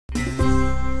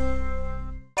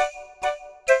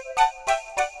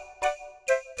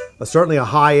Certainly a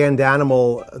high-end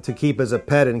animal to keep as a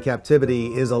pet in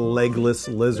captivity is a legless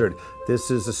lizard.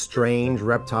 This is a strange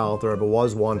reptile, if there ever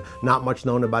was one. Not much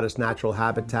known about its natural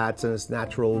habitats and its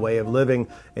natural way of living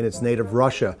in its native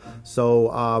Russia.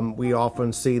 So we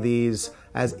often see these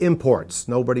as imports.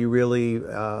 Nobody really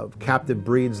captive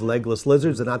breeds legless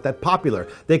lizards. They're not that popular.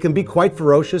 They can be quite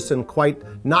ferocious and quite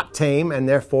not tame, and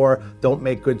therefore don't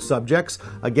make good subjects.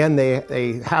 Again,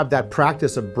 they have that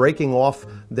practice of breaking off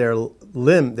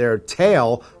their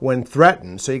tail when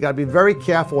threatened. So you got to be very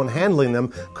careful in handling them,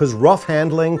 because rough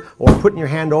handling or putting your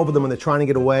hand over them when they're trying to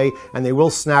get away, and they will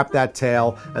snap that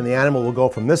tail, and the animal will go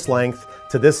from this length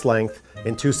to this length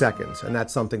in 2 seconds, and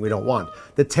that's something we don't want.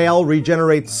 The tail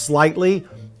regenerates slightly.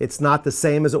 It's not the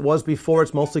same as it was before.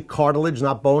 It's mostly cartilage,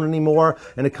 not bone anymore,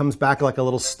 and it comes back like a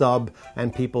little stub,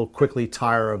 and people quickly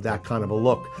tire of that kind of a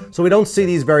look. So we don't see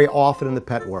these very often in the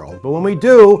pet world, but when we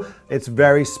do, it's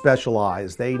very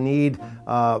specialized. They need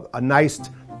a nice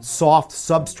soft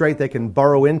substrate they can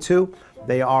burrow into.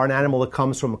 They are an animal that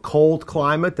comes from a cold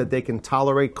climate, that they can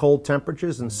tolerate cold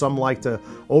temperatures, and some like to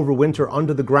overwinter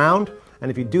under the ground. And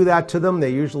if you do that to them,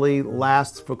 they usually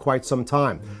last for quite some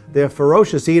time. They're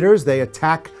ferocious eaters. They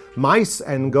attack mice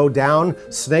and go down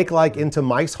snake-like into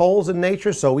mice holes in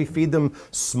nature. So we feed them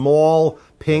small,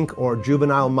 pink, or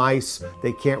juvenile mice.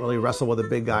 They can't really wrestle with a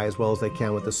big guy as well as they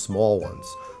can with the small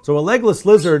ones. So a legless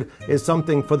lizard is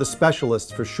something for the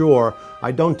specialists for sure.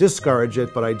 I don't discourage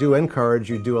it, but I do encourage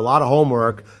you to do a lot of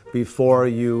homework before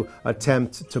you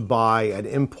attempt to buy an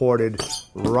imported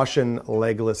Russian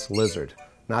legless lizard.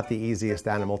 Not the easiest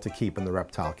animal to keep in the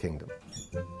reptile kingdom.